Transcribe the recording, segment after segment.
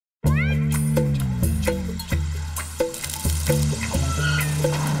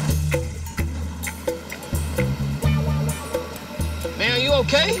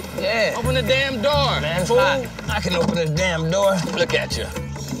okay? Yeah. Open the damn door. Man, it's fool. hot. I can open the damn door. Look at you.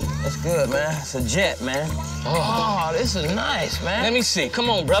 That's good, man. It's a jet, man. Oh, this is nice, man. Let me see. Come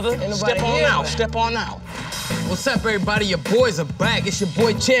on, brother. Step on out. Step on out. What's up, everybody? Your boys are back. It's your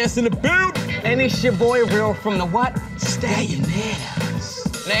boy Chance in the building. And it's your boy Real from the what?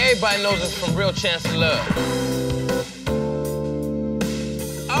 Stallionaires. Now, everybody knows it's from Real Chance of Love.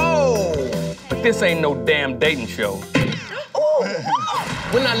 Oh! But this ain't no damn dating show.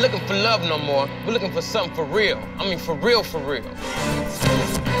 We're not looking for love no more. We're looking for something for real. I mean, for real, for real.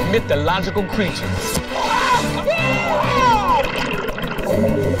 Mythological creatures.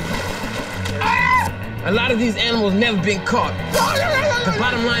 A lot of these animals never been caught. The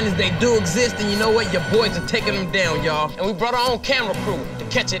bottom line is they do exist, and you know what? Your boys are taking them down, y'all. And we brought our own camera crew to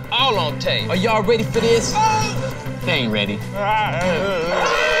catch it all on tape. Are y'all ready for this? They ain't ready.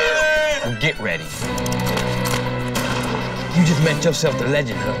 Well, get ready. You just met yourself the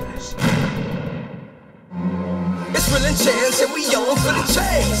legend hunters. It's Real and Chance, and we on for the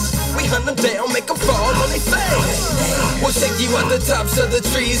chase. We hunt them down, make them fall on their face. We'll take you on the tops of the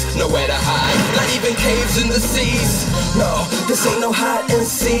trees, nowhere to hide, not even caves in the seas. No, this ain't no hide and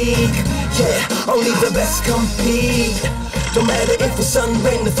seek. Yeah, only the best compete. No matter if it's sun,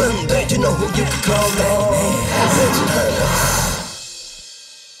 rain, or thunder, you know who you can call on. Legend hunters.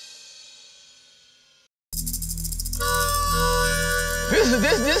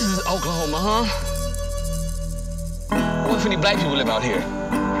 This is Oklahoma, huh? What if any black people live out here?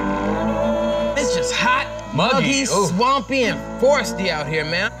 It's just hot, muggy, swampy, and foresty out here,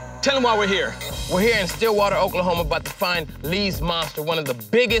 man. Tell them why we're here. We're here in Stillwater, Oklahoma, about to find Lee's monster, one of the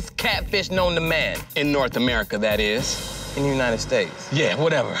biggest catfish known to man. In North America, that is. In the United States. Yeah,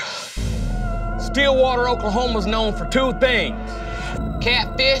 whatever. Stillwater, Oklahoma's known for two things.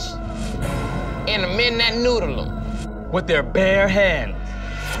 Catfish and the men that noodle them. With their bare hands.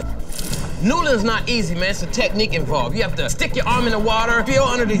 Noodling's not easy, man. It's a technique involved. You have to stick your arm in the water, feel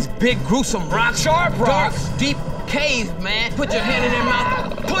under these big, gruesome rocks. Sharp rocks. Dark, deep caves, man. Put your hand in their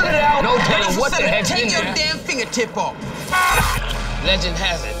mouth, put it out. No telling what the heck's take in your there. damn fingertip off. Legend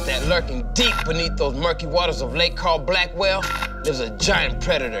has it that lurking deep beneath those murky waters of Lake Carl Blackwell lives a giant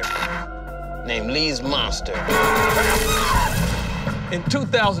predator named Lee's monster. In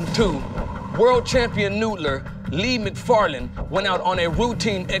 2002, world champion noodler Lee McFarland went out on a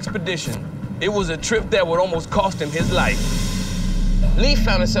routine expedition. It was a trip that would almost cost him his life. Lee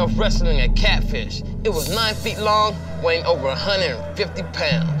found himself wrestling a catfish. It was 9 feet long, weighing over 150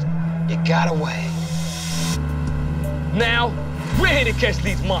 pounds. It got away. Now, we're here to catch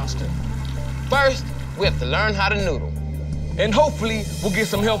these monsters. First, we have to learn how to noodle. And hopefully, we'll get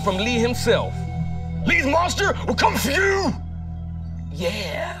some help from Lee himself. Lee's monster will come for you!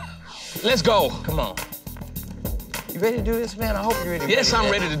 Yeah. Let's go. Come on. You ready to do this, man? I hope you're ready. Yes, I'm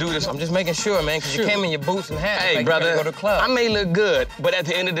ready to do this. I'm just making sure, man, because you came in your boots and hat. Hey, like brother, you gotta go to the club. I may look good, but at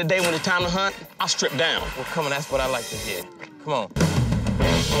the end of the day, when it's time to hunt, I'll strip down. Well, come on, that's what I like to hear. Come on.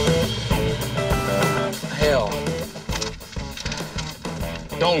 Hell.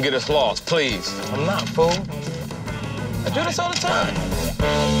 Don't get us lost, please. I'm not, fool. I do this all the time.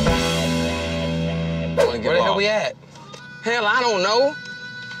 Where the hell we at? Hell, I don't know.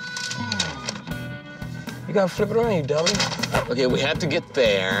 You gotta flip it around, you dummy. Okay, we had to get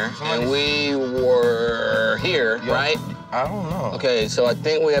there, and we were here, right? I don't know. Okay, so I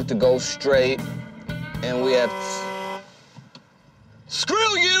think we have to go straight, and we have...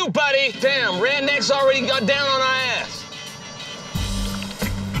 Screw you, buddy! Damn, rednecks already got down on our ass.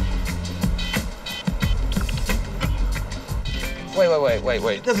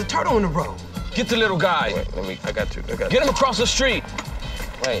 Wait. There's a turtle in the road. Get the little guy. Wait, I got you. Get him across the street.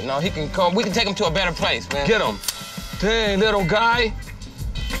 Wait, no, he can come. We can take him to a better place, man. Get him. Dang, little guy.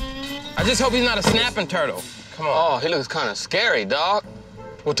 I just hope he's not a snapping turtle. Come on. Oh, he looks kind of scary, dog.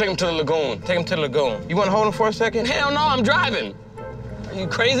 We'll take him to the lagoon. Take him to the lagoon. You want to hold him for a second? Hell no, I'm driving. Are you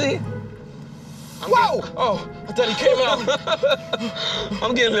crazy? Whoa! Oh, I thought he came out.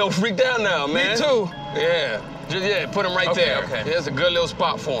 I'm getting a little freaked out now, man. Me too. Yeah. Yeah, put him right there. Okay. There's a good little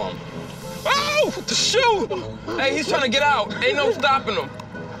spot for him. Oh, the shoe! Hey, he's trying to get out. Ain't no stopping him.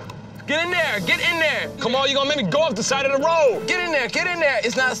 Get in there, get in there. Come on, you gonna make me go off the side of the road. Get in there, get in there.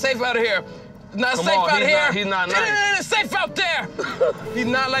 It's not safe out of here. It's not Come safe on, out here. He's not Get nice. in there, it's safe out there. He's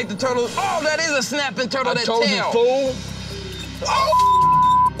not like the turtles. Oh, that is a snapping turtle, that told tail. you, fool.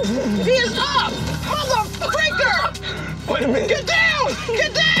 Oh! He is up! Motherfreaker! Wait a minute. Get down!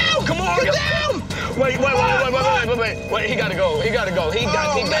 Get down! Come on. Get down! Wait, he gotta go. He got to go. He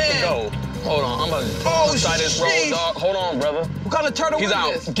got to go. Hold on, I'm about to side this road, dog. Hold on, brother. What kind of turtle He's is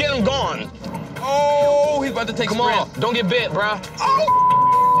out. this? Get him gone. Oh, he's about to take Come sprint. on, don't get bit, bruh. Oh!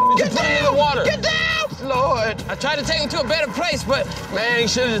 Get down in the water. Get down! Lord. I tried to take him to a better place, but Man, he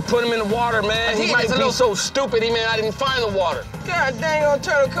should have just put him in the water, man. He might be so stupid, he may not even find the water. God dang old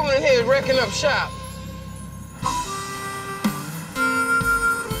turtle coming in here wrecking up shop.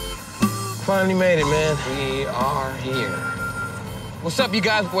 Finally made it, man. We are here. What's up, you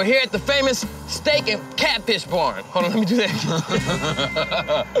guys? We're here at the famous steak and catfish barn. Hold on, let me do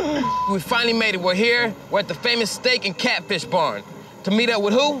that. We finally made it. We're here. We're at the famous steak and catfish barn. To meet up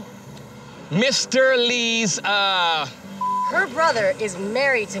with who? Mr. Lee's, Her brother is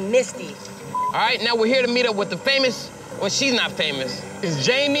married to Misty. All right, now we're here to meet up with the famous, well, she's not famous. It's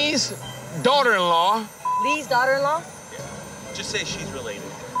Jamie's daughter-in-law. Lee's daughter-in-law? Just say she's related.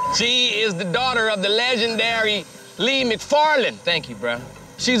 She is the daughter of the legendary Lee McFarland. Thank you, bro.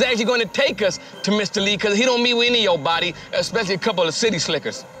 She's actually going to take us to Mr. Lee because he don't meet with any of your body, especially a couple of city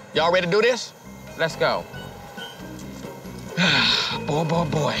slickers. Y'all ready to do this? Let's go. Boy, boy,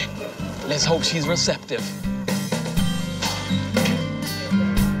 boy. Let's hope she's receptive.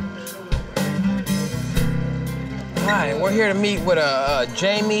 All right, we're here to meet with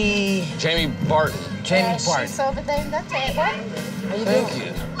Jamie Barton. Jamie Barton. She's over there in that table. How you doing? Thank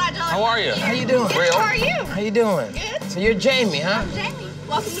you. How are you? How you doing? Good, how are you? How you doing? Good. So you're Jamie, huh? I'm Jamie.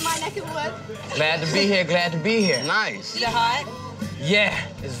 Welcome to my neck of the woods. Glad to be here, glad to be here. Nice. Is it hot? Yeah,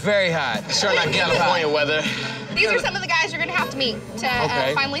 it's very hot. Sure not California weather. These are some of the guys you're gonna have to meet to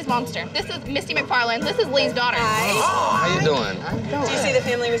find Lee's monster. This is Misty McFarland. This is Lee's daughter. How you doing? Do you see the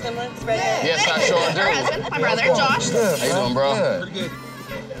family resemblance right there? Yes, I sure Her do. husband, my brother, Josh. Good, How you doing, bro? Pretty good.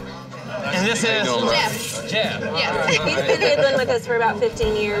 And this is How you doing, bro? Jeff. Jeff. Yes. He's been noodling with us for about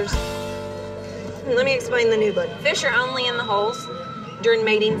 15 years. Let me explain the noodling. Fish are only in the holes during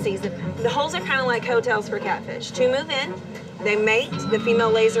mating season. The holes are kind of like hotels for catfish. Two move in, they mate, the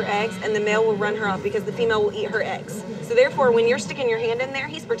female lays her eggs, and the male will run her off because the female will eat her eggs. So therefore, when you're sticking your hand in there,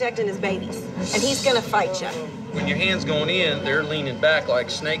 he's protecting his babies, and he's gonna fight you. When your hand's going in, they're leaning back like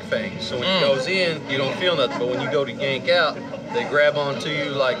snake fangs. So when it goes in, you don't feel nothing. But when you go to yank out, they grab onto you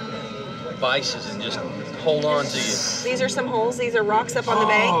like vices and just hold on to you. These are some holes. These are rocks up on the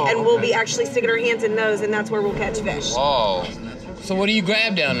bank, and we'll be actually sticking our hands in those, and that's where we'll catch fish. Oh. So what do you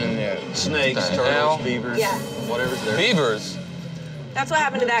grab down in there? Snakes, What the turtles, hell? beavers, Yeah. whatever's there. Beavers? That's what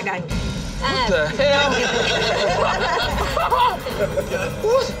happened to that guy. What the hell?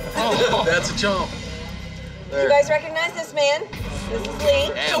 That's a chomp. You guys recognize this man? This is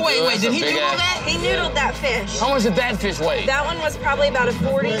Lee. So wait, did he do all that? He noodled that fish. How much did that fish weigh? That one was probably about a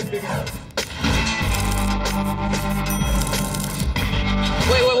 40.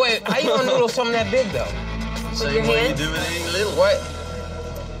 Wait. How you gonna noodle something that big, though? Same way you do with any little. What?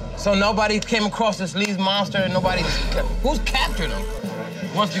 So nobody came across this Lee's monster and who's captured him?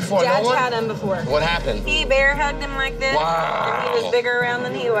 Once before, Dad's no one? had him before. What happened? He bear hugged him like this. Wow. And he was bigger around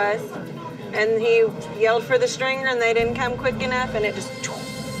than he was. And he yelled for the stringer and they didn't come quick enough and it just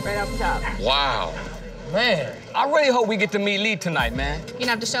right off the top. Wow. Man, I really hope we get to meet Lee tonight, man. You're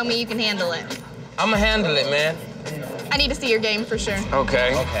gonna have to show me you can handle it. I'ma handle it, man. I need to see your game for sure.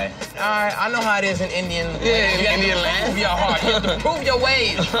 Okay. Okay. All right, I know how it is in Indian land. Yeah, You have Indian to land. Prove your heart. You have to prove your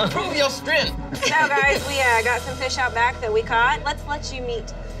ways. Prove your strength. So guys, we got some fish out back that we caught. Let's let you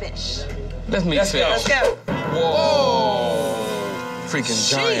meet fish. Let's meet fish. Let's go. Whoa. Freaking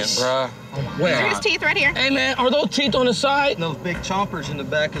giant, bruh. Here are his teeth right here. Hey, man, are those teeth on the side? And those big chompers in the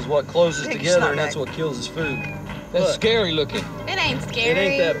back is what closes Big together, and that's snapback. what kills his food. That's Look. scary looking. It ain't It scary.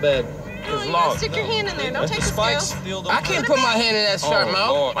 ain't that bad. Oh, you gotta stick your hand in there. Don't take The the spikes scale. still don't I can't put my hand in that sharp Oh, mouth.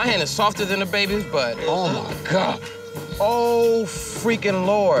 Lord. My hand is softer than a baby's butt. Oh, my God. Oh, freaking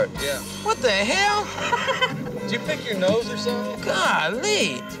Lord. Yeah. What the hell? Did you pick your nose or something?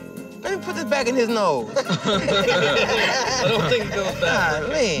 Golly. Let me put this back in his nose. I don't think it goes back.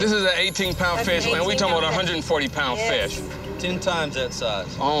 Golly. This is an 18-pound That's fish, an and we talking about 18-pound 140-pound Yes. fish. 10 times that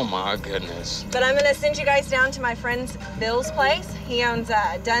size. Oh, my goodness. But I'm gonna send you guys down to my friend's Bill's place. He owns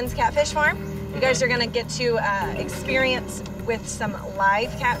Dunn's Catfish Farm. You guys are gonna get to experience with some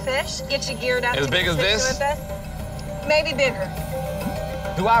live catfish. Get you geared up. As to big go as fishing this? with us. Maybe bigger.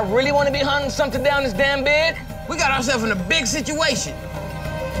 Do I really want to be hunting something down this damn big? We got ourselves in a big situation.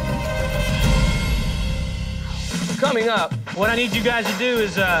 Coming up, What I need you guys to do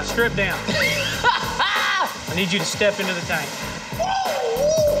is strip down. I need you to step into the tank.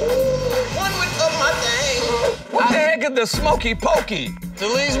 One with my thing. what the heck is the smoky pokey? The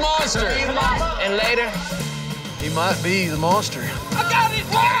Lee's monster. And later, He might be the monster. I got it.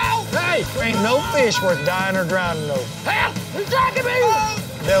 Wow. Hey, there ain't no fish worth dying or drowning over. Help! He's dragging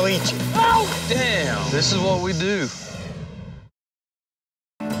me. They'll eat you. Oh. Damn. This is what we do.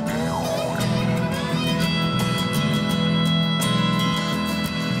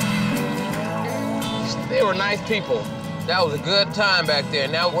 nice people. That was a good time back there.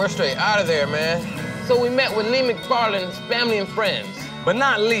 Now we're straight out of there, man. So we met with Lee McFarland's family and friends. But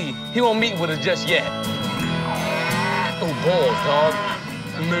not Lee. He won't meet with us just yet. Oh, balls, dog.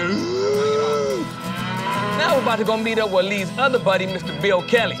 Now we're about to go meet up with Lee's other buddy, Mr. Bill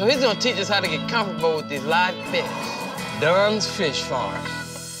Kelly. So he's gonna teach us how to get comfortable with these live fish. Dunn's Fish Farm.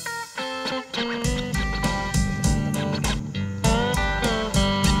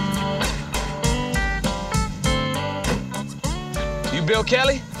 You Bill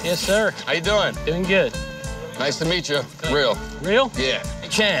Kelly? Yes, sir. How you doing? Doing good. Nice to meet you. Real. Real? Yeah.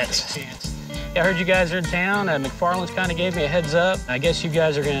 Chance. Yeah, I heard you guys are in town. McFarland's kind of gave me a heads up. I guess you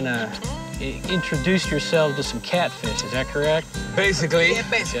guys are gonna introduce yourselves to some catfish. Is that correct? Basically. Yeah,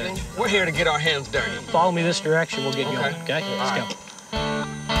 basically. We're here to get our hands dirty. Follow me this direction. We'll get going. Okay? Let's go.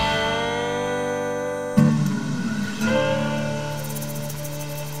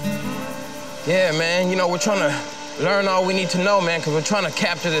 Yeah, man. You know, we're trying to learn all we need to know, man, because we're trying to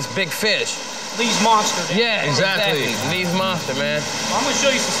capture this big fish. Lee's monster. Yeah, exactly. Lee's monster, man. Well, I'm gonna show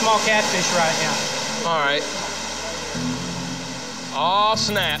you some small catfish right now. All right. Oh,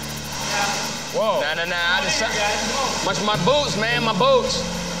 snap. Whoa. Nah. Much of my boots, man, my boots.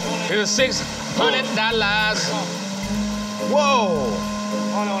 Here's $600. Whoa.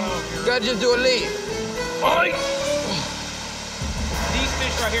 Oh, no. You gotta just do a lead. These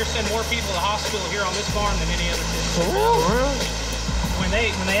fish right here send more people to the hospital here on this farm than any other fish. For real? When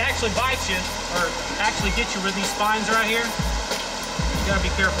they actually bite you, or actually get you with these spines right here, you gotta be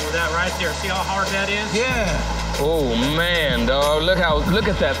careful with that right there. See how hard that is? Yeah. Oh, man, dog. Look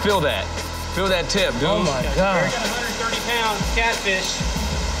at that. Feel that. Feel that tip, dude. Oh, my God. If you're a 130-pound catfish,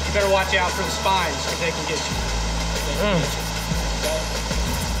 you better watch out for the spines, because they can get you.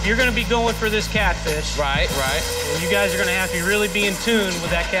 You're gonna be going for this catfish. Right. And you guys are gonna have to really be in tune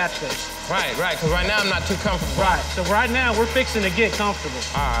with that catfish. Right, because right now I'm not too comfortable. Right, so right now we're fixing to get comfortable.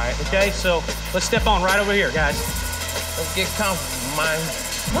 All right. Okay, so let's step on right over here, guys. Let's get comfortable, man.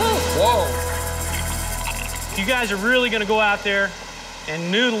 Whoa. You guys are really gonna go out there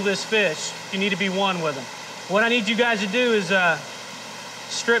and noodle this fish. You need to be one with them. What I need you guys to do is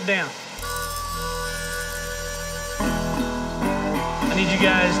strip down. I need you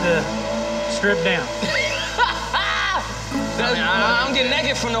guys to strip down. I don't get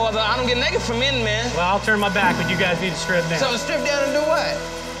naked from no other. I don't get naked from men, man. Well, I'll turn my back, but you guys need to strip down. So strip down and do what?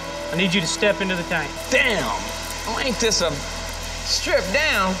 I need you to step into the tank. Damn. Oh, ain't this a... Strip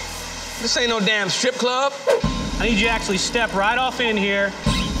down? This ain't no damn strip club. I need you to actually step right off in here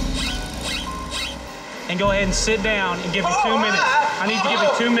and go ahead and sit down and give me 2 minutes. I need you to give me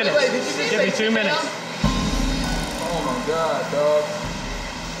 2 minutes. Give me 2 minutes. Oh, my God, dog.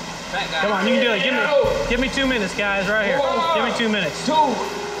 Come on, you can do it. Give me 2 minutes, guys, right here. Give me 2 minutes. 2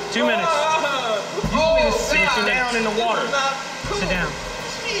 minutes. You want me to sit down in the water? Sit down.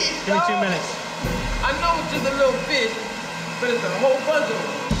 Give me 2 minutes. I know it's just a little fish, but it's a whole bunch of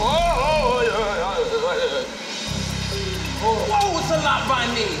them. Whoa, it's a lot by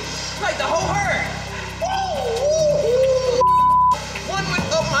me. Like the whole herd. Whoa. One went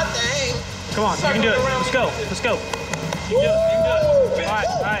up my thing. Come on, you can do it. Let's go. Let's go. You can do it. You can do it. All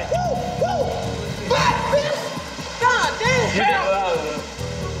right. Black fish. God damn.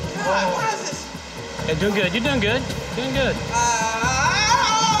 God, why is this? You're doing good. You're doing good. Doing good.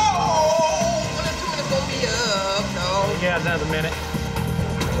 One or 2 minutes gonna be up, no. You got another minute.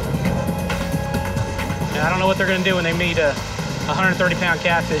 Now, I don't know what they're gonna do when they meet a 130-pound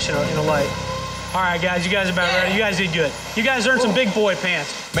catfish in a lake. All right, guys, you guys are about ready. You guys did good. You guys earned some big boy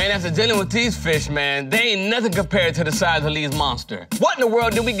pants. Man, after dealing with these fish, man, they ain't nothing compared to the size of Lee's monster. What in the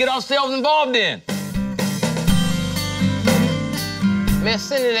world did we get ourselves involved in? Man,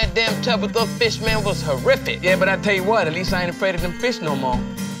 sitting in that damn tub with those fish, man, was horrific. Yeah, but I tell you what, at least I ain't afraid of them fish no more.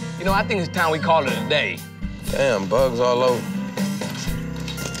 You know, I think it's time we call it a day. Damn, bugs all over.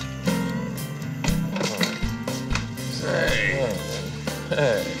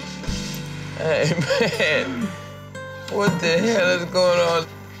 Hey, man. What the hell is going on?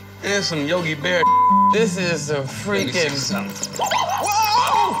 There's some Yogi Bear. This is some freaking...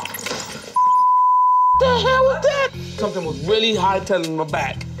 Whoa! What the hell was that? Something was really high-tailing my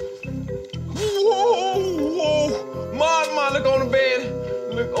back. Whoa. Ma, look on the bed.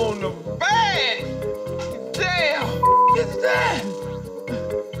 Look on the bed. Damn. What's that?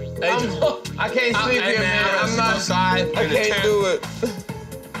 I can't sleep here, man. I'm not outside. I can't do it.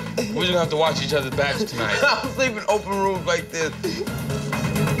 We're just gonna have to watch each other's backs tonight. I'm sleeping in open rooms like this.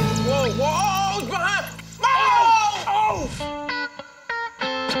 Whoa, it's behind.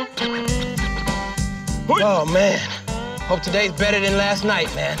 Oh, man. Hope today's better than last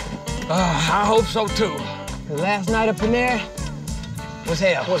night, man. I hope so, too. The last night up in there was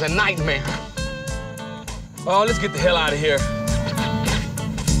hell. It was a nightmare. Oh, let's get the hell out of here.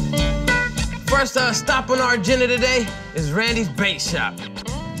 First stop on our agenda today is Randy's bait shop.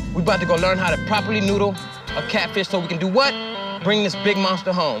 We about to go learn how to properly noodle a catfish so we can do what? Bring this big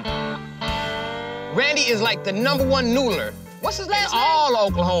monster home. Randy is like the #1 noodler. What's his last name? All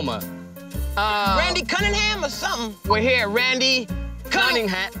Oklahoma. Randy Cunningham or something? We're here at Randy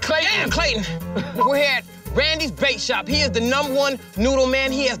Cunningham. Clayton. Damn, Clayton. We're here at Randy's bait shop. He is the #1 noodle man.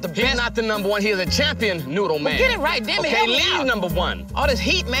 He has the best. He's not the #1. He is a champion noodle man. Get it right, damn it. Okay, help me leave out. #1. All this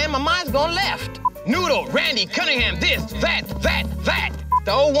heat, man, my mind's going left. Noodle, Randy Cunningham, this, that.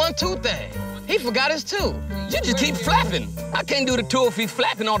 The old 1-2 thing. He forgot his 2. You just keep flapping. I can't do the 2 if he's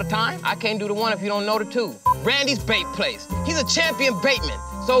flapping all the time. I can't do the 1 if you don't know the 2. Randy's bait place. He's a champion baitman.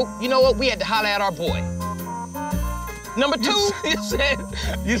 So, you know what? We had to holler at our boy. #2.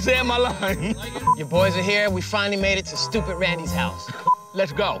 You said my line. Your boys are here. We finally made it to stupid Randy's house.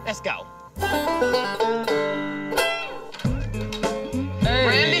 Let's go. Let's go.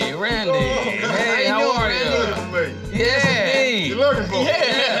 Hey, Randy. Hey, how are you? Yes, indeed. You looking for me?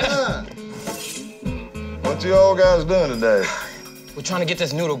 Yeah. What you all guys doing today? We're trying to get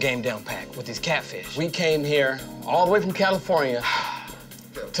this noodle game down pat with these catfish. We came here all the way from California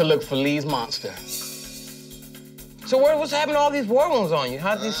to look for Lee's monster. So what's happening to all these war wounds on you?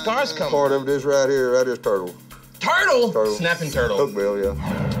 How did these scars come? Part of this right here is turtle. Turtle? Turtle. Snapping turtle. Hookbill, yeah.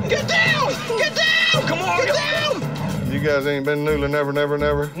 Get down! Get down! Come on, get down! You guys ain't been noodling never? Never.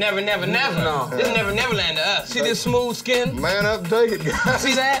 No. This is never-land to us. See this smooth skin? Man up and take it, guys.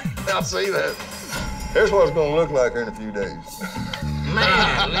 See that? I see that. Here's what it's gonna look like here in a few days.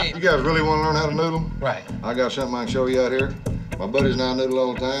 Man. You guys really wanna learn how to noodle? Right. I got something I can show you out here. My buddies and I noodle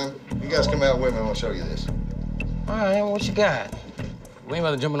all the time. You guys come out with me and I'll show you this. All right, what you got? We ain't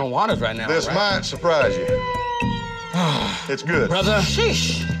about to jump in on waters right now. This might surprise you. It's good. Brother.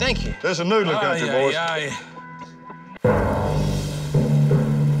 Sheesh, thank you. This is noodling country, boys.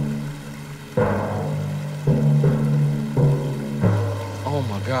 Oh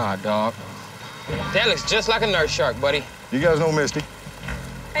my God, dog. That looks just like a nurse shark, buddy. You guys know Misty?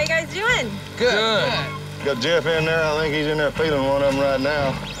 How you guys doing? Good. Got Jeff in there. I think he's in there feeling one of them right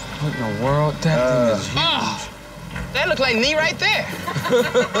now. What in the world? That thing is huge. That looks like me right there.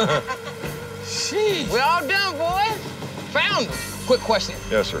 Sheesh. We're all done, boys. Found him. Quick question.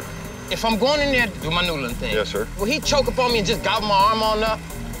 Yes, sir. If I'm going in there to do my noodling thing, Yes, sir. will he choke up on me and just gobble my arm on up?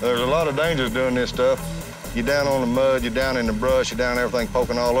 There's a lot of dangers doing this stuff. You're down on the mud, you're down in the brush, you're down everything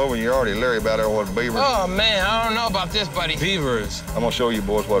poking all over, and you're already leery about it with a beaver. Oh, man, I don't know about this, buddy. Beavers. I'm gonna show you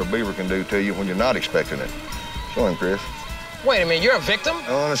boys what a beaver can do to you when you're not expecting it. Show him, Chris. Wait a minute, you're a victim?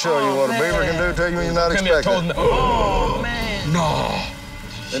 I wanna show you what a beaver can do to you when you're not expecting it. Oh, man. No.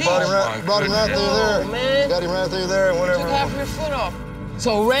 They brought him right through there. man. Got him right through there and whatever. Took half of your foot off.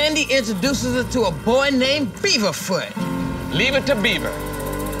 So Randy introduces us to a boy named Beaverfoot. Leave it to Beaver.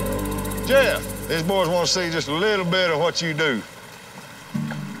 Jeff, these boys want to see just a little bit of what you do.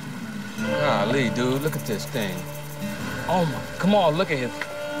 Golly, dude, look at this thing. Oh my, come on, look at his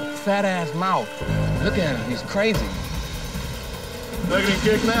fat ass mouth. Look at him, he's crazy. Look at him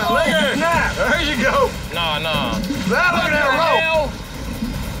kick now. Look at it. There you go. No. Now look at that rope.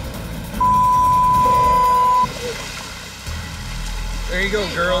 There you go,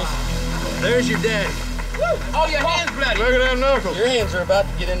 girls. There's your daddy. Oh, your hand's bloody. Look at them knuckles. Your hands are about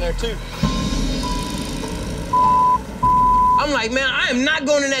to get in there, too. I'm like, man, I am not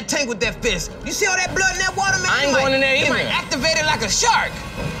going in that tank with that fish. You see all that blood in that water, man? I ain't going in there It either. might activate it like a shark.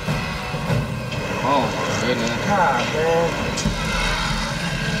 Oh, my goodness. God, man.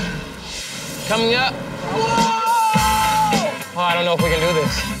 Coming up. Whoa! Oh, I don't know if we can do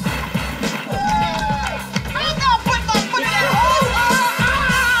this. I'm gonna put my foot in that hole.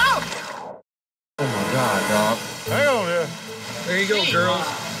 Oh my God, dog. Hang on there. There you go, girls.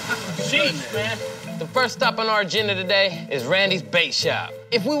 Sheesh, man. The first stop on our agenda today is Randy's bait shop.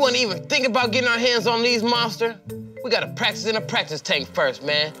 If we want to even think about getting our hands on these monsters, we gotta practice in a practice tank first,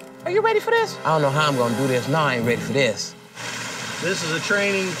 man. Are you ready for this? I don't know how I'm gonna do this. No, I ain't ready for this. This is a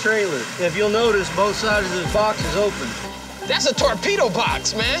training trailer. If you'll notice, both sides of this box is open. That's a torpedo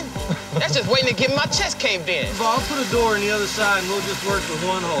box, man. That's just waiting to get my chest caved in. Well, I'll put a door on the other side and we'll just work with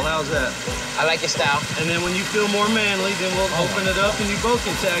one hole. How's that? I like your style. And then when you feel more manly, then we'll open it up and you both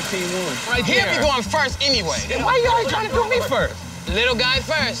can tag team one. Right here. He'll be going first anyway. Then why you always trying to do me first? Little guy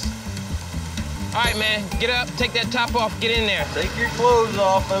first. All right, man, get up, take that top off, get in there. Take your clothes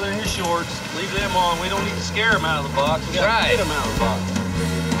off other than your shorts. Leave them on. We don't need to scare them out of the box. We gotta get them out of the box.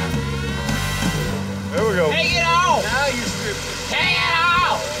 There we go. Take it off. Now you strip it. Take it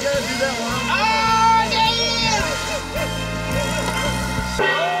off. You gotta do that one. Oh, there you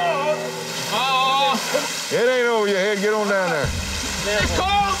It ain't over your head. Get on down there. It's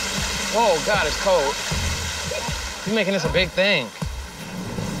cold! Oh, God, it's cold. You're making this a big thing.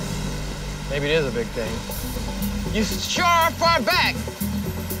 Maybe it is a big thing. You sure are far back.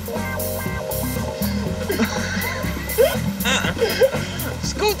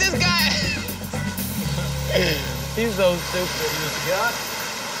 Scoot this guy. He's so stupid.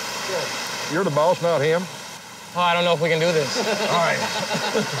 You're the boss, not him. Oh, I don't know if we can do this. All right.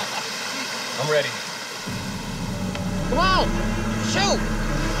 I'm ready. Come on, shoot.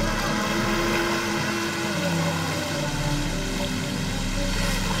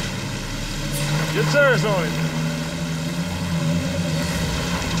 Get serious on it.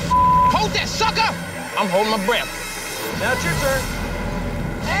 Hold that sucker! I'm holding my breath. Now it's your turn.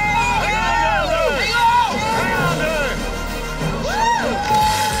 Hang on! Hang on to it.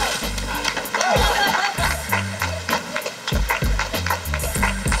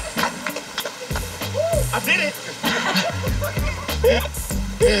 I did it!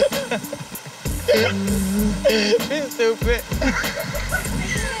 He's stupid.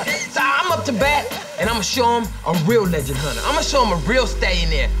 So I'm up to bat, and I'm gonna show him a real legend hunter. I'm gonna show him a real stay in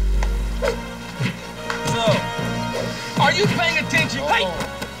there. So, are you paying attention? Hey!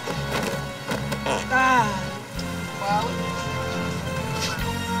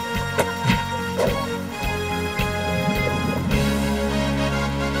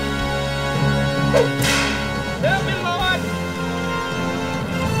 Help me, Lord!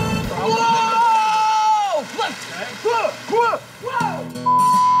 Whoa! Look! Whoa!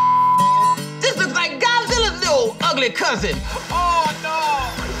 This looks like Godzilla's little ugly cousin. Oh, no!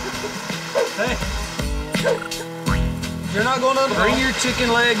 Hey. You're not going to bring your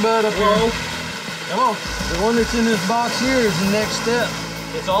chicken leg butt up here. Come on. The one that's in this box here is the next step.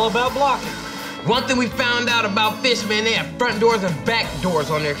 It's all about blocking. One thing we found out about fishermen, they have front doors and back doors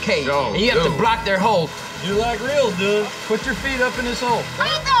on their cage. Yo, and you have to block their holes. You like real, dude. Put your feet up in this hole.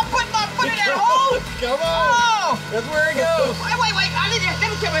 I'm not putting my foot in that hole! Come on. Oh! That's where it goes. Wait. Let me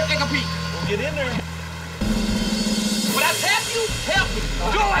take a peek. Well, get in there. When I tap you, help me.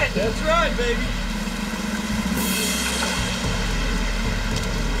 Do it! That's right, baby.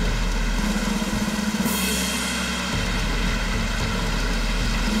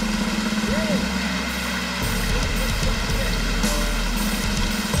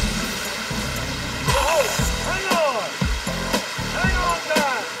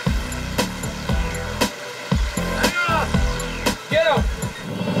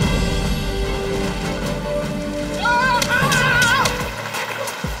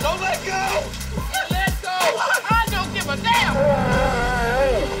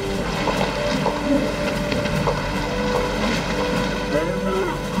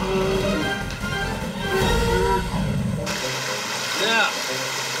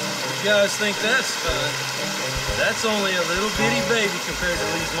 You guys think that's fun? That's only a little bitty baby compared to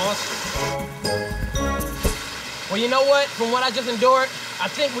these monsters. Well, you know what? From what I just endured, I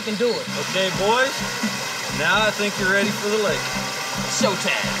think we can do it. Okay, boys. Now I think you're ready for the lake.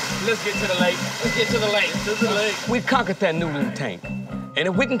 Showtime. Let's get to the lake. Let's get to the lake. To the lake. We've conquered that noodling tank. And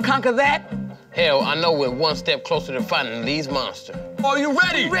if we can conquer that, hell, I know we're one step closer to finding these monsters. are you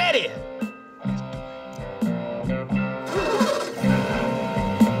ready? Ready!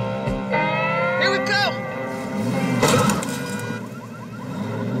 Here we come!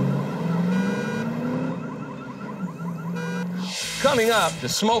 Coming up, the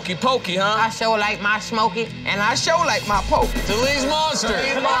Smoky Pokey, huh? I sure like my smoky, and I sure like my poke. To Lee's Monster.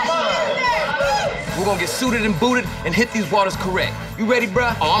 We're gonna get suited and booted and hit these waters correct. You ready,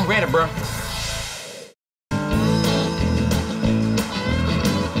 bruh? Oh, I'm ready, bro.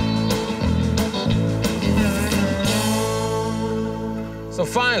 So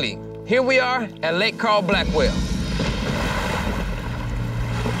finally, here we are at Lake Carl Blackwell.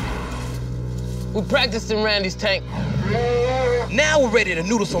 We practiced in Randy's tank. Now we're ready to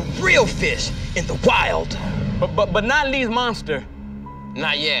noodle some real fish in the wild. But not Lee's Monster.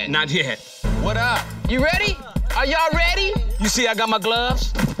 Not yet. Not yet. What up? You ready? Are y'all ready? You see I got my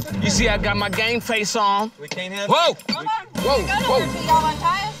gloves? You see I got my game face on? We can't have... Whoa! Hold on. Whoa, We gotta whoa. until y'all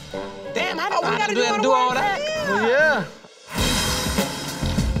untie us. Damn, I don't I gotta do all that? Well, yeah.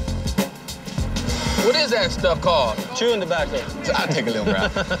 What is that stuff called? Chewing tobacco. I'll take a little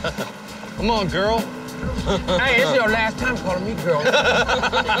breath. Come on, girl. Hey, it's your last time calling me girl.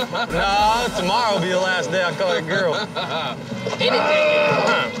 Nah, tomorrow will be the last day I call you girl.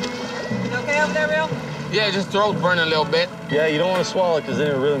 Anything. You okay over there, Bill? Yeah, just throat's burning a little bit. Yeah, you don't want to swallow it because then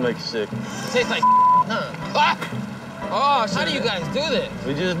it'll really make you sick. Tastes like huh? Ah! Oh, how do you guys do this?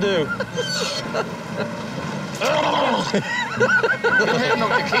 We just do. You don't have no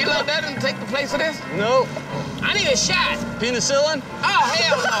tequila? That doesn't take the place of this? No. I need a shot. Penicillin? Oh,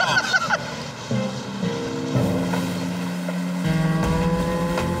 hell no.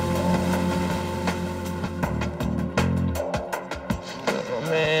 Oh,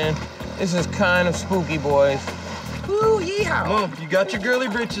 man. This is kind of spooky, boys. Ooh, yeehaw. Come on, you got your girly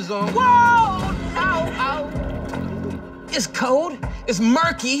britches on. Whoa! No! It's cold, it's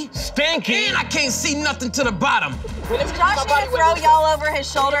murky, Stinky. and I can't see nothing to the bottom. Is Josh gonna throw y'all over his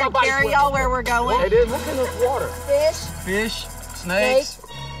shoulder and carry y'all where we're going? Hey, dude, look in the water. Fish. Fish, snakes.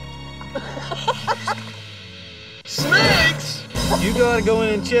 Snakes! You gotta go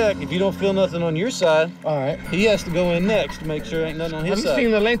in and check. If you don't feel nothing on your side, All right. he has to go in next to make sure ain't nothing on his Have you side.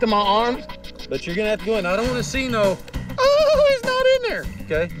 seen the length of my arms? But you're gonna have to go in. I don't want to see no, oh, he's not in there.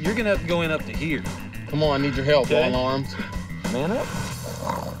 Okay, you're gonna have to go in up to here. Come on, I need your help, Okay. all arms. Man up.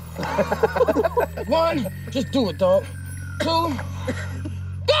 1, just do it, dog. 2,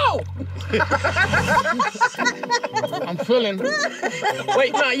 go! I'm feeling.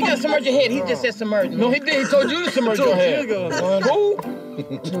 Wait, no, you gotta submerge your head. He just said submerge. No, he did. He told you to submerge your head. 1,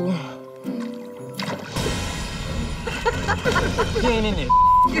 2. He ain't in there.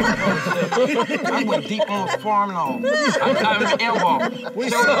 I went deep on his farm long. I'm an elbow. We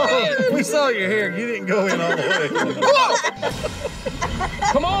saw your hair. You didn't go in all the way. Whoa!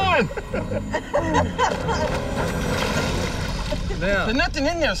 Come on! Now, There's nothing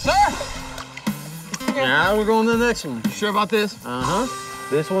in there, sir. now we're going to the next one. You sure about this? Uh-huh.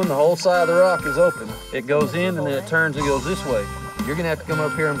 This one, the whole side of the rock is open. It goes in and then it turns and goes this way. You're gonna have to come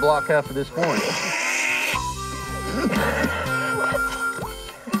up here and block half of this point.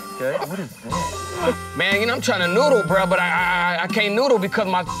 Okay, what is that? Man, you know, I'm trying to noodle, bro, but I can't noodle because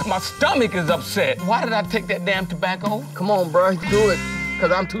my stomach is upset. Why did I take that damn tobacco? Come on, bro, do it,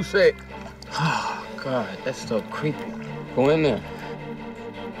 because I'm too sick. Oh, God, that's so creepy. Go in there.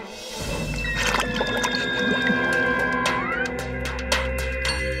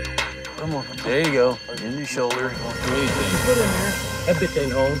 Come on. There you go. In your shoulder. Put in there. That bitch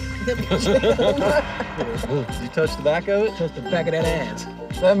ain't home. You touch the back of it? Touch the back of that ass.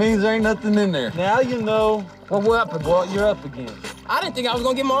 That means there ain't nothing in there. Now you know what you're up against. I didn't think I was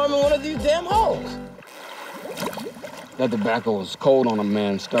gonna get my arm in one of these damn holes. That tobacco was cold on a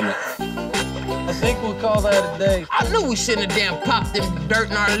man's stomach. I think we'll call that a day. I knew we shouldn't have damn popped them dirt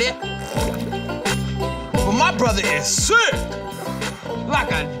in our lip. But my brother is sick.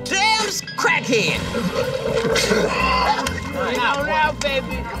 Like a damn crackhead. Now,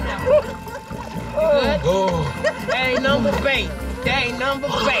 baby. Good. Oh. That ain't number bait. That ain't number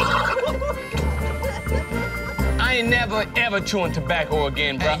bait. I ain't never, ever chewing tobacco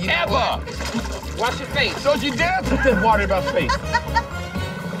again, bro. Hey, you know ever. what? Wash your face. Don't you dare put that water in my face.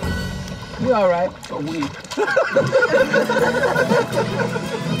 You all right? So weak.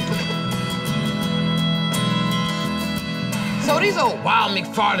 So these old wild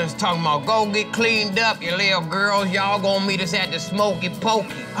McFarlane's talking about go get cleaned up, you little girls. Y'all gonna meet us at the Smoky Pokey.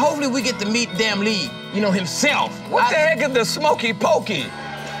 Hopefully we get to meet damn Lee, you know, himself. What the heck is the Smoky Pokey?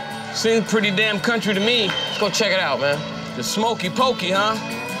 Seems pretty damn country to me. Let's go check it out, man. The Smoky Pokey, huh?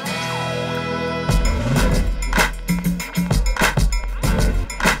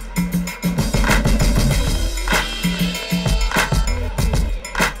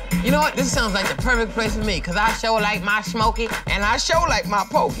 You know what? This sounds like the perfect place for me, because I sure like my Smoky, and I sure like my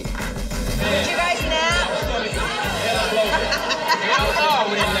Pokey. Did you guys nap? Hell no,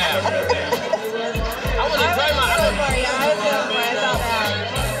 we didn't nap. I was enjoying my... I was feeling for you. I felt bad.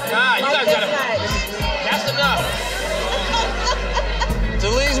 Nah, you guys gotta... That's enough. To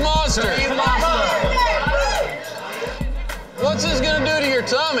Lee's Monster. Lee's Monster. What's this gonna do to your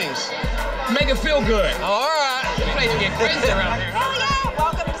tummies? Make it feel good. All right. This place get crazy around here. Oh, yeah.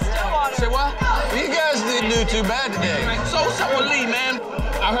 Welcome to Stillwater. Say what? You guys didn't do too bad today. So what's up with Lee, man?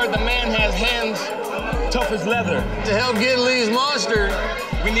 I heard the man has hands tough as leather. To help get Lee's Monster,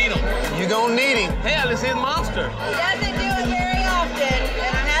 We need him. you gonna need him. Hell, it's his monster. He doesn't do it very often,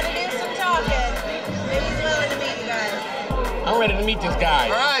 and I had to do some talking. But he's willing to meet you guys. I'm ready to meet this guy.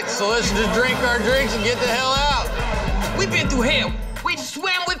 All right, so let's just drink our drinks and get the hell out. We've been through hell. We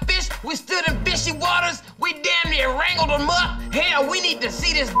swam with fish. We stood in fishy waters. We damn near wrangled them up. Hell, we need to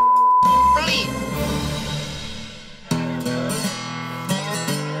see this Lee.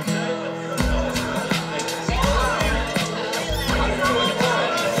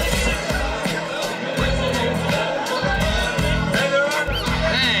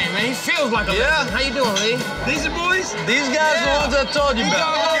 Hey, man, he feels like a Yeah. How you doing, Lee? These are boys? These guys are the ones I told you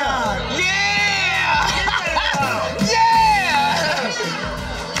about. Yeah! Yes!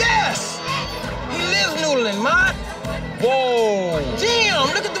 Yes! He lives noodling, man. Whoa! Damn!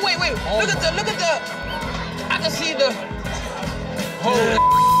 Look at the wait. Look at the. I can see the. Holy.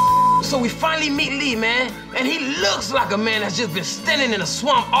 So we finally meet Lee, man, and he looks like a man that's just been standing in a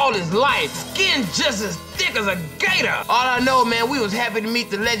swamp all his life. Skin just as thick as a gator. All I know, man, we was happy to meet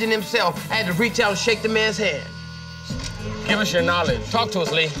the legend himself. I had to reach out and shake the man's hand. Give us your knowledge. Talk to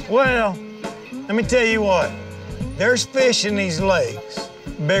us, Lee. Well, let me tell you what. There's fish in these lakes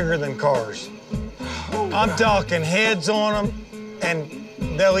bigger than cars. I'm talking heads on them, and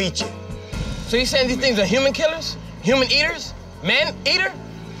they'll eat you. So you saying these things are human killers? Human eaters? Man eater?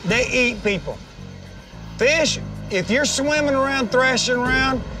 They eat people. Fish, if you're swimming around, thrashing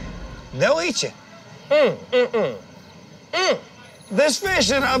around, they'll eat you. This fish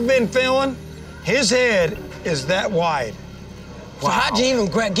that I've been filming, his head is that wide. So how'd you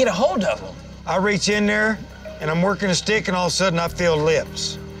even get a hold of him? I reach in there, and I'm working a stick, and all of a sudden I feel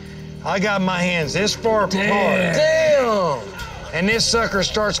lips. I got my hands this far apart. Damn! And this sucker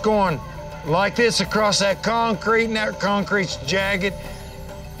starts going like this across that concrete, and that concrete's jagged.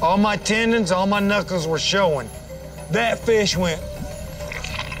 All my tendons, all my knuckles were showing. That fish went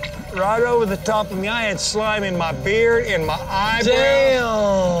right over the top of me. I had slime in my beard, in my eyebrows.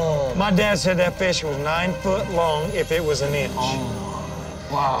 Damn! My dad said that fish was 9 foot long if it was an inch. Oh,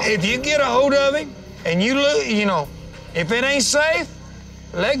 wow. If you get a hold of him and you look, you know, if it ain't safe,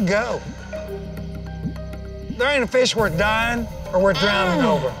 let go. There ain't a fish worth dying or worth drowning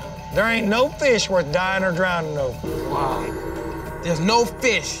over. There ain't no fish worth dying or drowning over. Wow. There's no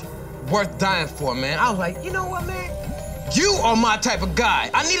fish worth dying for, man. I was like, you know what, man? You are my type of guy.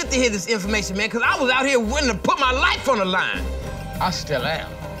 I needed to hear this information, man, because I was out here willing to put my life on the line. I still am.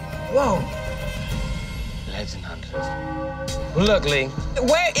 Whoa. Legend hunters. Look, Lee,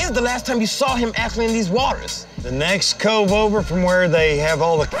 where is the last time you saw him actually in these waters? The next cove over from where they have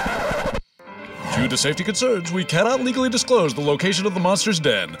all the... Due to safety concerns, we cannot legally disclose the location of the monster's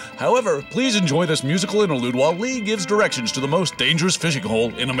den. However, please enjoy this musical interlude while Lee gives directions to the most dangerous fishing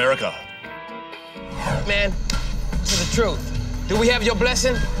hole in America. Man, to the truth, do we have your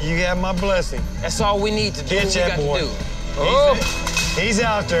blessing? You have my blessing. That's all we need to do. Catch that boy. To do. Oh, he's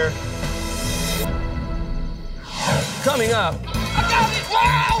out there. Coming up. I got it!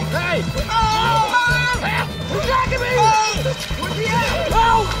 Wow! Hey! Oh! Help! He's dragging me! Oh! Where's he at?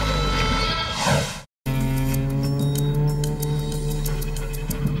 Oh!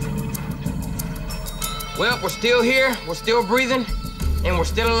 Well, we're still here, we're still breathing, and we're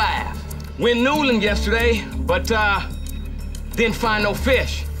still alive. Went noodling yesterday, but didn't find no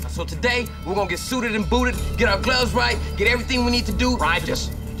fish. So today, we're gonna get suited and booted, get our gloves right, get everything we need to do. Right.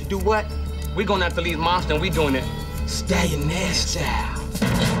 To do what? We're going after these monsters, and we doing it Stallionaire style.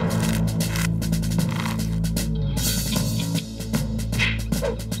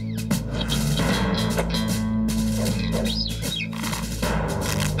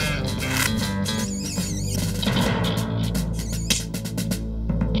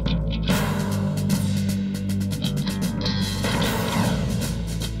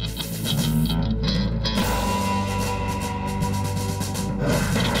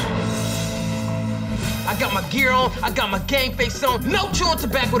 I got my gear on, I got my game face on. No chewing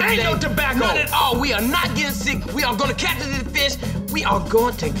tobacco today. Ain't no tobacco. Not at all. We are not getting sick. We are gonna capture this fish. We are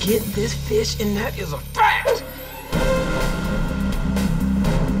going to get this fish, and that is a fact.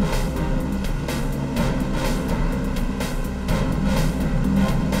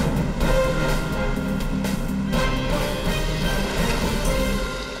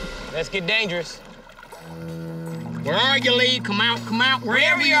 Let's get dangerous. Where are you, Lee? Come out,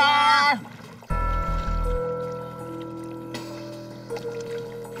 wherever you are.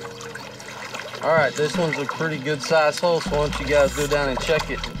 All right, this one's a pretty good sized hole, so why don't you guys go down and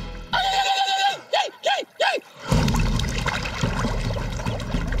check it.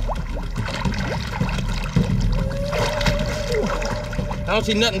 I don't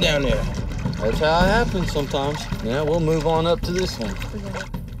see nothing down there. That's how it happens sometimes. Yeah, we'll move on up to this one.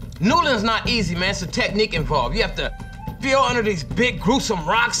 Noodling's not easy, man. It's a technique involved. You have to feel under these big, gruesome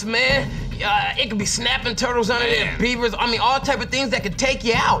rocks, man. It could be snapping turtles under there, beavers. I mean, all type of things that could take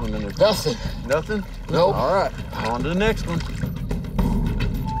you out. Nothing. Nothing? Nope. All right, on to the next one.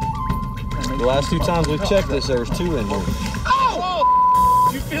 The last 2 times we checked this, there was 2 in here.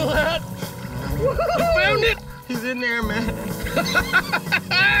 Oh! You feel that? You found it? He's in there, man.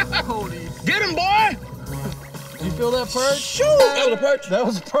 Holy. Get him, boy! You feel that perch? Shoot! That was a perch. That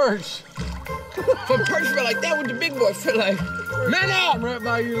was a perch. For a perch feel like that, what the big boy feel like? Man up! Right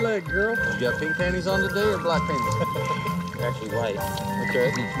by your leg, girl. You got pink panties on today or black panties? They're actually white.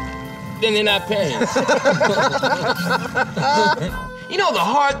 Okay. Then they're not panties. You know the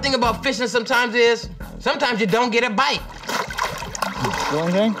hard thing about fishing sometimes is, sometimes you don't get a bite. Feel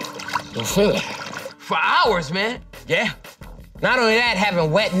anything? Don't feel it. For hours, man. Yeah. Not only that,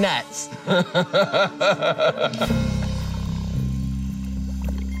 having wet nuts.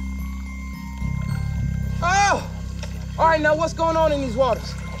 Oh! All right, now what's going on in these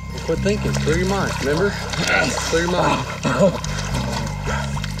waters? Quit thinking. Clear your mind, remember? Clear your mind.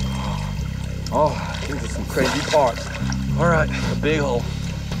 Oh, these are some crazy parts. All right, a big hole.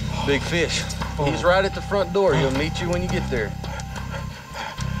 Big fish. He's right at the front door. He'll meet you when you get there.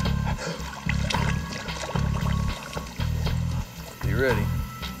 Be ready.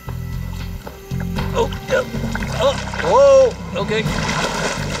 Oh, yep. Oh, whoa, okay.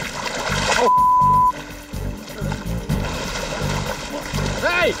 Oh.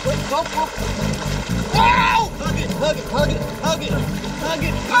 Hey! Whoa! Hug it, hug it, hug it, hug it, hug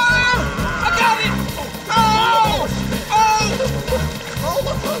it. Oh! I got it! Oh! Oh!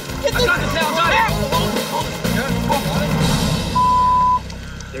 Get the...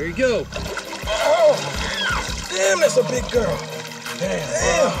 There you go. Oh! Damn, that's a big girl.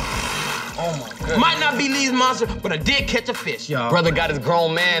 Damn. Oh, my goodness. Might not be Lee's monster, but I did catch a fish, y'all. Brother got his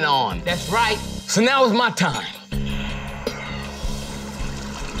grown man on. That's right. So now is my time.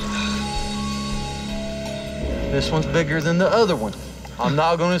 This one's bigger than the other one. I'm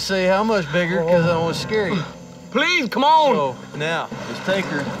not gonna say how much bigger because I don't want to scare you. Please, come on. So now, just take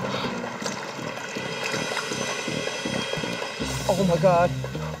her. Oh, my God.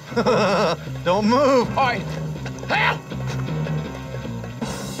 Don't move. All right. Help!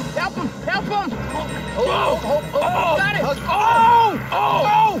 Help him! Help him! Oh! Got it! Oh!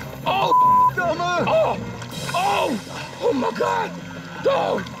 Don't move. Oh my God!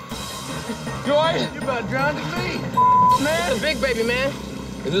 Dog! You all right? You're about drowned me. Man, it's a big baby, man.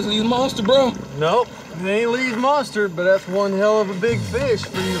 Is this Lee's monster, bro? Nope. It ain't Lee's monster, but that's one hell of a big fish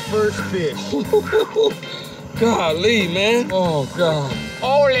for your first fish. Golly, man. Oh, God.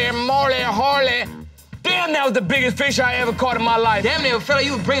 Holy moly, holy. Damn, that was the biggest fish I ever caught in my life. Damn near, fella,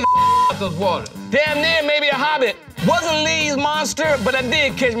 you was bringing the out those waters. Damn near, maybe a hobbit. Wasn't Lee's monster, but I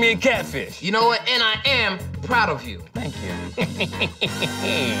did catch me a catfish. You know what? And I am proud of you. Thank you.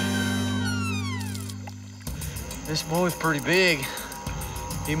 This boy's pretty big.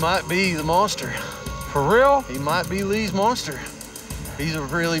 He might be the monster. For real? He might be Lee's monster. He's a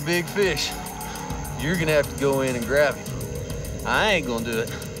really big fish. You're gonna have to go in and grab him. I ain't gonna do it.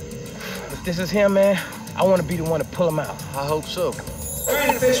 If this is him, man, I want to be the one to pull him out. I hope so.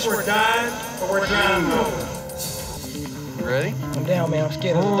 Any fish were dying or we're drowning them. You ready? I'm down, man. I'm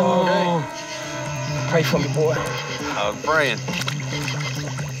scared of the dog. Okay. Pray for me, boy. I'm praying.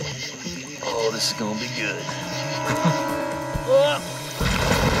 Oh, this is gonna be good.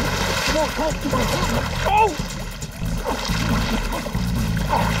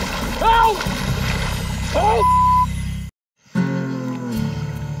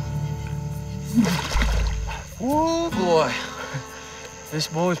 Oh boy, this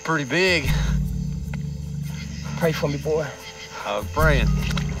boy's pretty big. Pray for me, boy. I'm praying.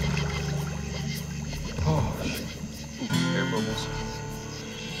 Oh, air bubbles.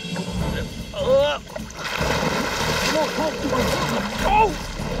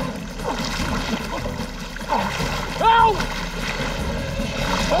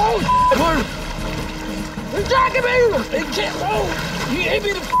 He's dragging me! He can't move! He hit me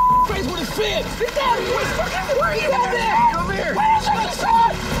in the face with his fin! Sit down! Where are you at there? Come here! Where's the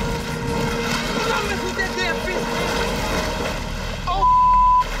sun? I'm not messing with that damn fish! Oh,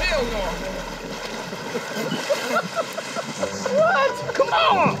 hell no! What? Come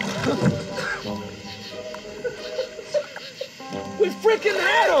on! We freaking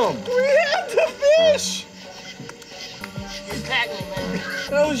had him! We had the fish! You attacked me, man.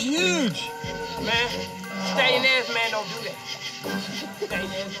 That was huge. Man, stay in there, man, don't do that. Stay in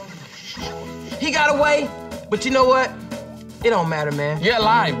there, don't do that. He got away, but you know what? It don't matter, man. You're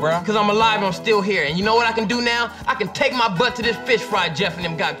alive, bro. Because I'm alive and I'm still here. And you know what I can do now? I can take my butt to this fish fry Jeff and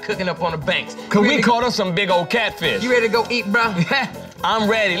them got cooking up on the banks. Cause we caught us some big old catfish. You ready to go eat, bro? I'm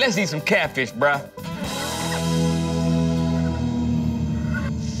ready. Let's eat some catfish, bro.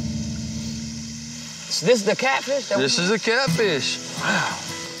 So this is the catfish? This is a catfish. Wow.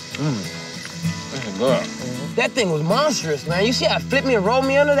 That thing was monstrous, man. You see how it flipped me and rolled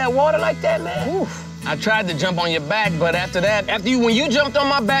me under that water like that, man? Oof. I tried to jump on your back, but after that, when you jumped on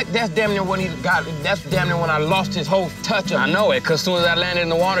my back, that's damn near when that's damn near when I lost his whole touch of me. I know it, cause as soon as I landed in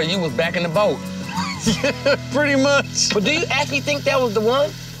the water, you was back in the boat. Yeah, pretty much. But do you actually think that was the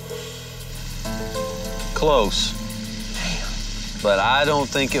one? Close. Damn. But I don't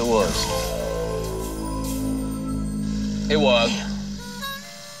think it was. It was.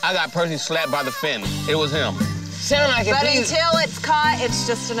 I got personally slapped by the fin. It was him. sound like it. But until it's caught, it's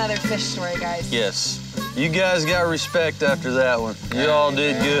just another fish story, guys. Yes. You guys got respect after that one. You all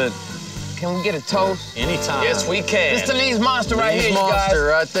did good. Can we get a toast? Anytime. Yes, we can. Mr. Lee's Monster right here, you guys. Monster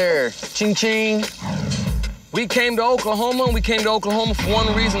right there. Ching ching. We came to Oklahoma, and we came to Oklahoma for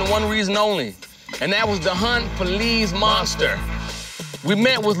one reason and one reason only. And that was the hunt for Lee's monster. We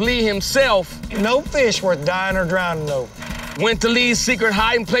met with Lee himself. No fish worth dying or drowning, though. Went to Lee's secret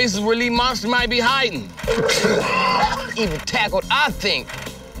hiding places where Lee Monster might be hiding. Even tackled, I think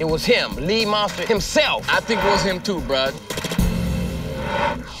it was him, Lee Monster himself. I think it was him too, bud.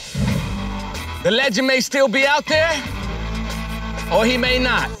 The legend may still be out there, or he may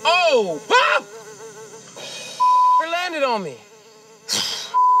not. Oh! Ah! Landed on me.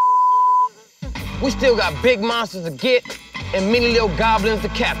 We still got big monsters to get and many little goblins to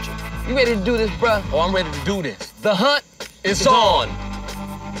capture. You ready to do this, bruh? Oh, I'm ready to do this. The hunt is on.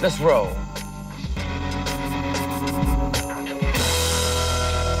 Let's roll.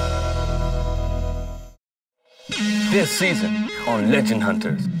 This season on Legend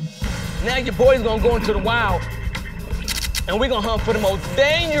Hunters. Now your boy's gonna go into the wild, and we're gonna hunt for the most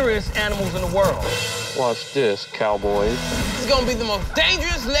dangerous animals in the world. Watch this, cowboys. This is gonna be the most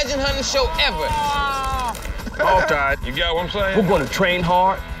dangerous legend hunting show ever. All right, you got what I'm saying? We're gonna train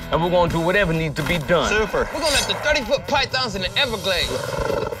hard, and we're gonna do whatever needs to be done. Super. We're going after 30-foot pythons in the Everglades.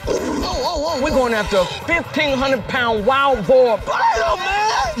 We're going after a 1,500-pound wild boar. Bam,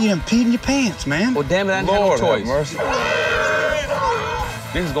 man! You done peed in your pants, man. Well, damn it, I didn't have no choice. Mercy.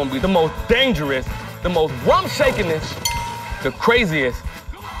 This is gonna be the most dangerous, the most rum-shakinest, the craziest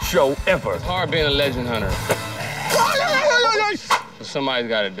show ever. It's hard being a legend hunter. But somebody's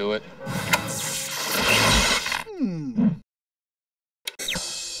gotta do it.